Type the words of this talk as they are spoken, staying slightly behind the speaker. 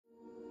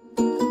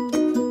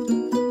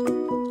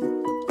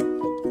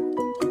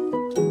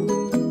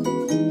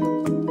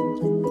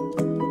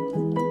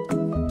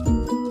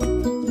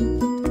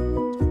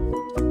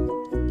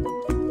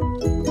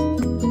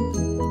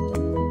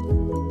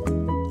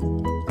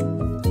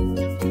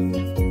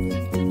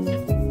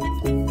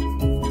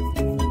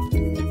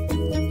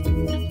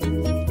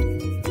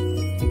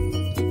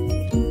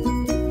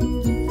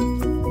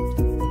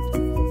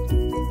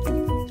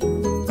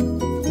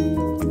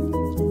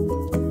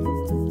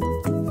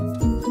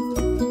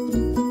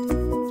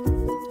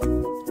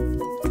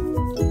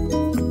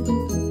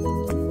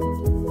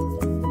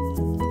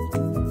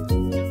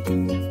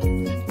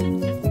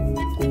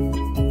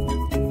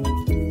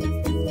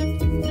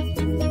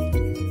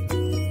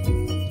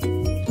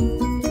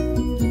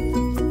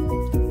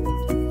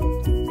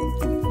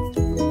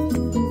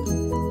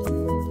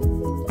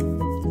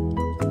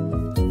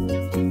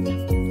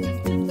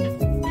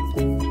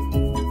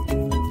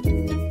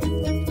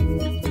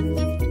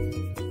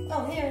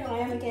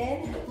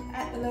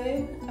at the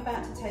loom,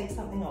 about to take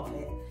something off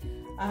it.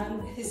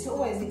 It's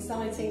always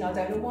exciting. I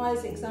don't know why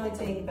it's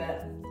exciting,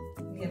 but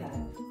you know,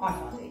 I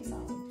find it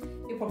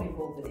exciting. You're probably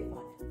bored with it by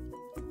now.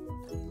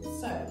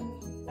 So,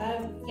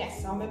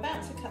 yes, I'm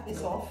about to cut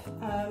this off,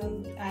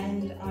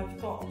 and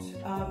I've got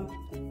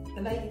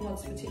the lady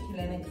wants a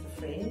particular length of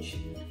fringe,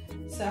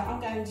 so I'm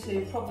going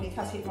to probably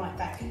cut it right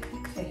back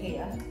to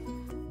here,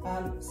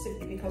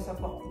 simply because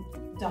I've got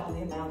double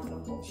the amount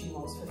of what she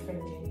wants for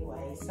fringe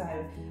anyway. So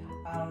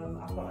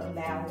I've got to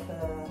allow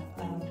for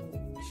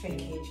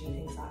shrinkage and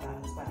things like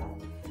that as well.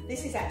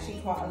 This is actually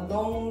quite a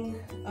long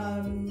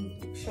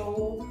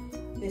shawl.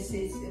 This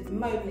is, at the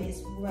moment,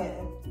 is a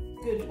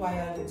good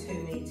way over 2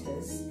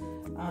 meters.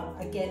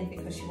 Again,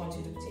 because she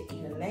wanted a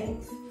particular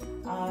length,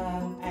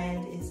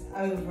 and is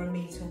over 1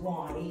 meter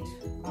wide.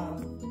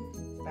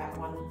 It's about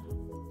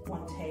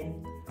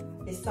 110.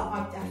 It's that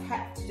I've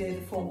had to do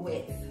the full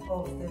width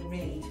of the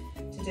reed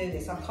to do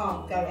this. I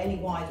can't go any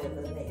wider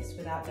than this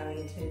without going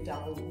into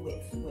double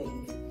width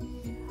weave,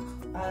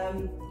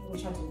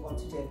 which I didn't want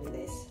to do with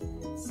this.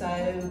 So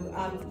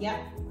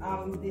yeah,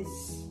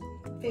 this,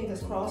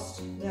 fingers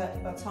crossed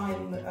that by the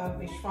time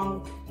we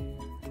shrunk,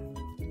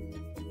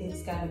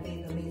 it's going to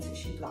be the meter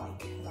she'd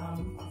like.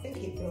 I think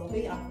it will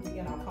be.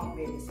 You know, I can't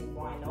really see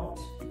why not.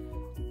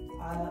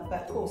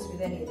 But of course,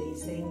 with any of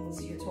these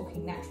things, you're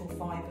talking natural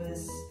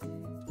fibres.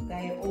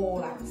 They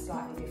all act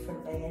slightly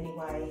differently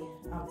anyway,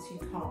 so you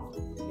can't,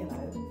 you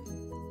know,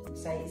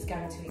 say it's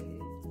going to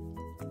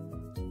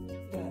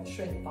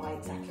shrink by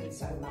exactly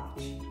so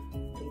much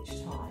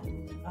each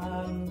time.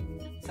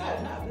 So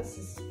no, this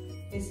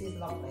is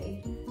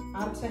lovely.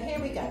 So here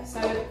we go.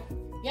 So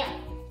yeah,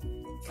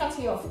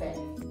 cutting off then.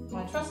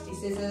 My trusty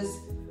scissors.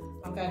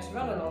 I'm going to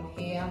run along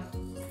here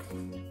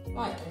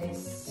like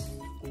this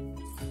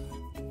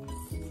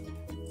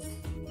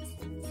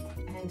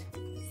and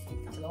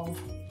cut along.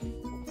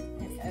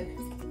 There we go.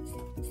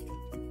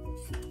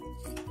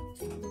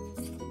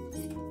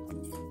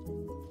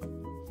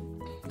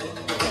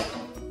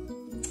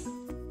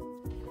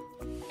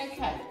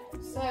 Okay,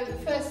 so the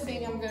first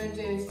thing I'm going to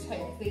do is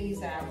take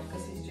these out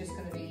because it's just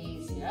going to be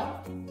easier.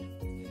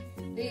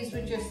 These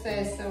were just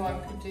there so I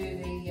could do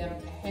the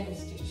hem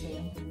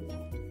stitching.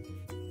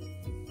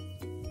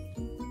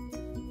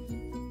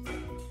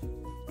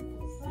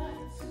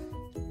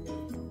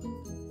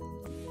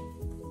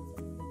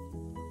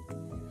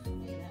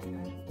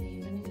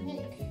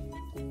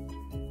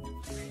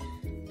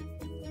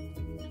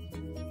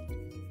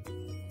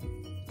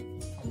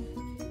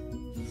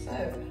 So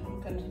I'm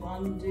going to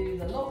undo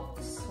the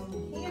locks on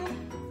here,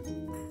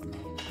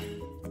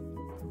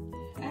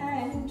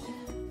 and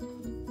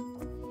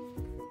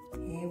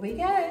here we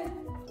go.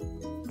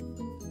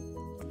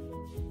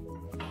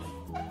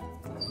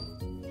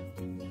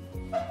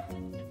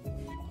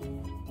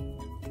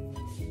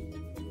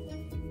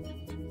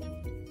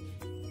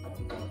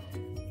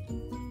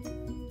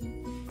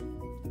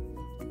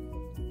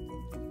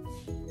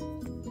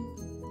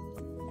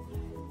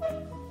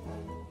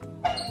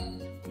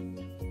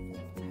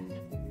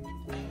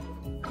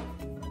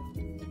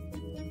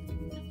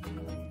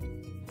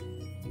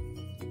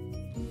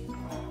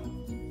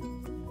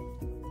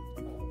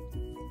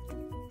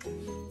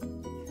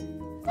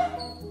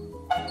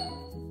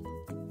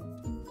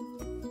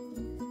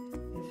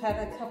 We've had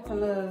a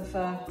couple of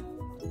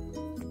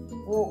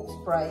warps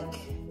break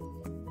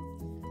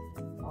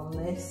on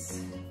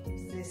this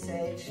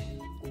edge,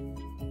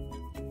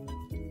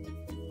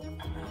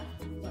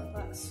 but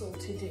that's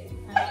sorted it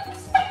out.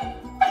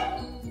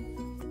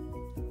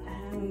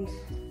 And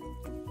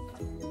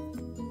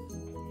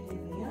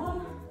here we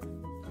are.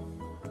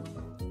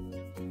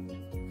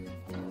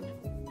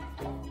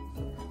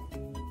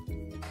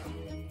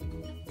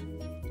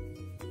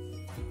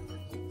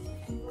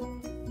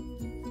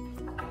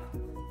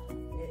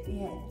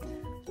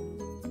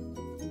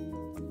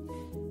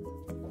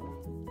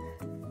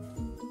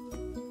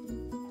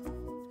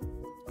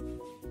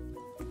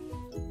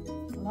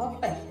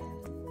 Lovely.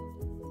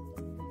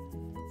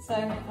 So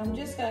I'm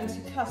just going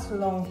to cut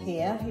along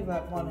here. You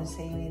won't want to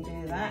see me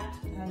do that.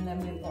 And then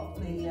we've got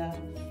the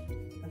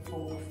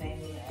full thing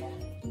there.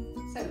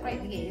 So the great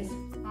thing is,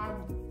 I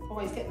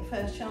always get the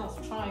first chance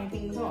of trying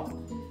things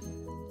on.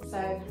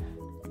 So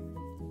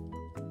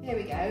there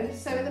we go.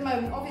 So at the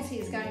moment, obviously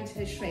it's going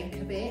to shrink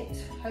a bit.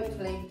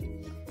 Hopefully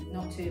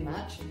not too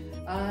much.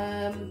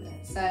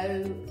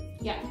 So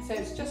yeah, so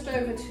it's just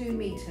over 2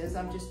 meters.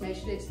 I've just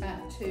measured it. It's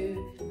about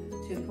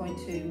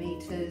 2.2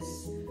 meters.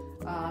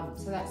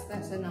 So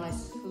that's a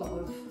nice lot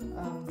of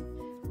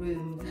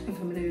room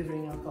for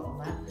manoeuvring I've got on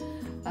that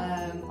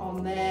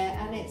on there,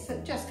 and it's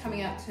just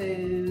coming out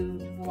to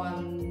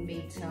 1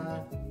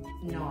 meter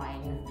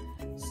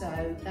 9.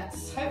 So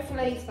that's,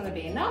 hopefully it's going to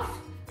be enough.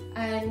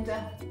 And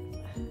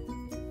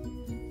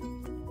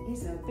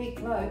he's a big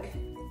bloke.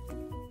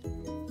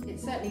 It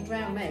certainly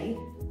drowned me.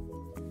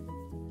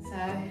 So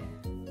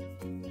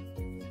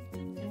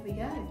there we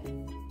go.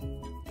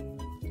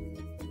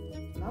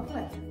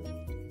 Lovely.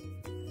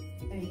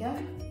 There you go. A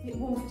bit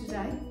warm for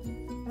today,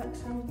 but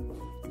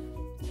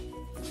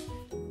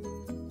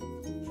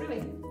true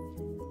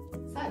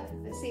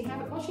see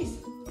how it washes.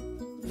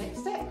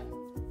 Next step,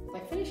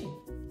 wet finishing.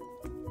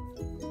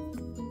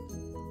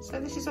 So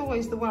this is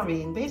always the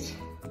worrying bit.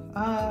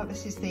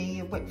 This is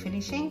the wet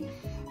finishing.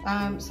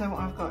 So what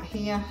I've got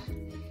here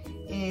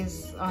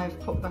is I've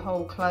put the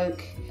whole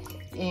cloak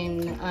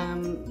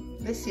in.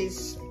 This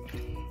is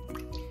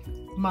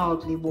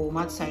mildly warm,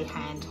 I'd say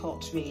hand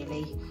hot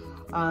really.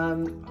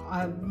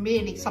 I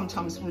really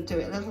sometimes would do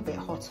it a little bit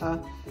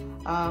hotter,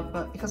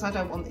 but because I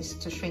don't want this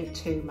to shrink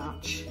too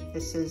much,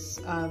 this is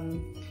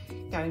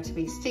going to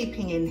be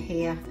steeping in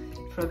here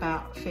for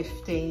about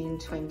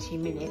 15-20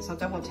 minutes. I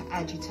don't want to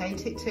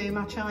agitate it too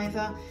much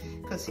either,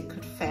 because it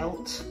could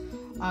felt.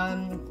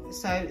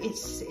 So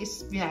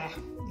it's yeah,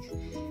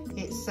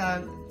 it's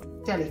a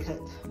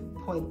delicate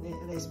point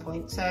at this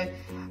point. So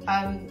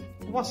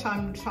what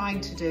I'm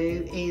trying to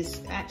do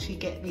is actually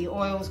get the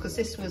oils, because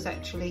this was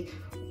actually,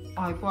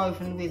 I've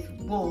woven with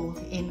wool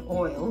in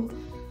oil.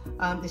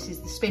 This is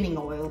the spinning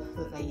oil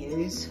that they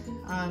use.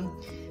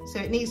 So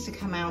it needs to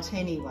come out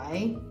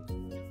anyway,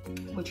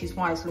 which is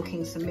why it's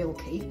looking so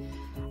milky.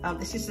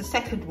 This is the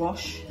second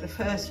wash. The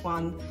first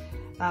one,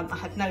 I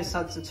had no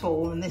suds at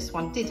all, and this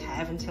one did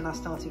have until I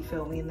started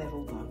filming, and they've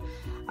all gone.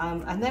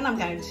 And then I'm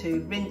going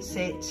to rinse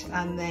it,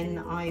 and then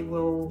I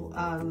will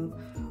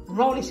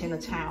roll it in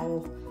a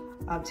towel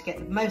to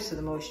get most of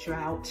the moisture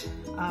out,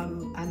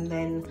 and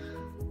then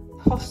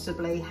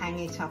possibly hang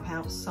it up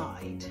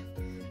outside,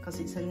 because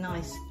it's a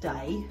nice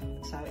day,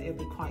 so it'll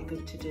be quite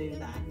good to do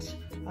that.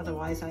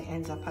 Otherwise it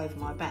ends up over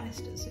my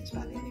banisters. It's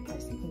about the only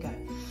place it can go.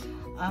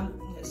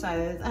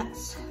 So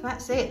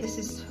that's it. This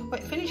is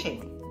wet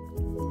finishing.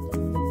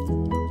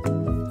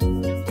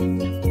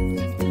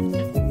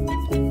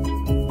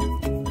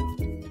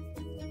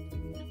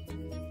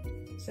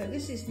 So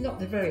this is not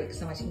the very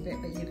exciting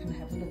bit, but you can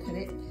have a look at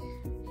it.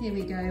 Here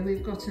we go.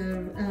 We've got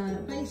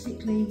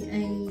basically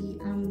a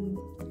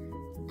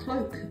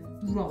cloak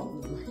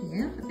roll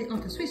here, a bit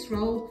like a Swiss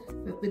roll,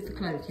 but with the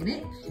cloak in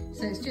it.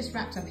 So it's just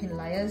wrapped up in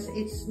layers.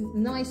 It's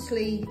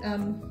nicely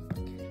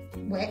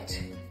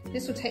wet.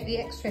 This will take the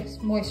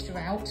excess moisture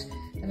out,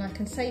 and I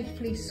can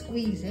safely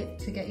squeeze it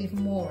to get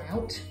even more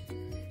out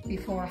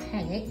before I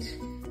hang it,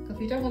 because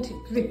we don't want it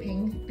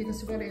dripping,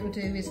 because what it will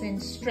do is then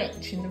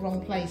stretch in the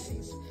wrong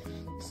places.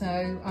 So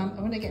I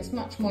want to get as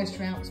much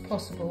moisture out as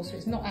possible, so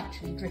it's not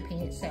actually dripping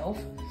itself,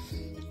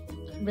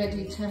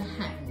 ready to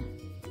hang.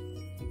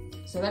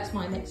 So that's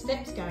my next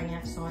steps, going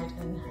outside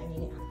and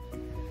hanging it up.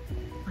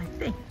 I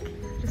think,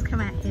 I've just come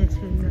out here to,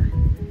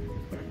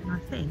 and I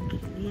think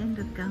at the end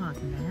of the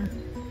garden there,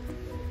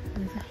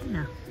 there's a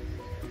henna.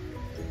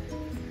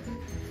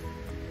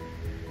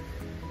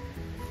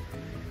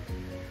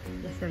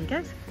 Yes, there he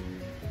goes.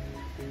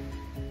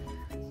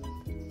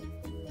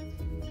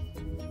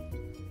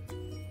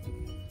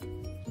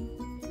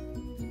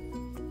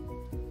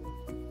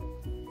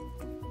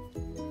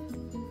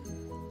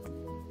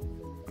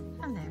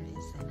 And there it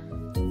is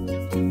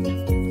then.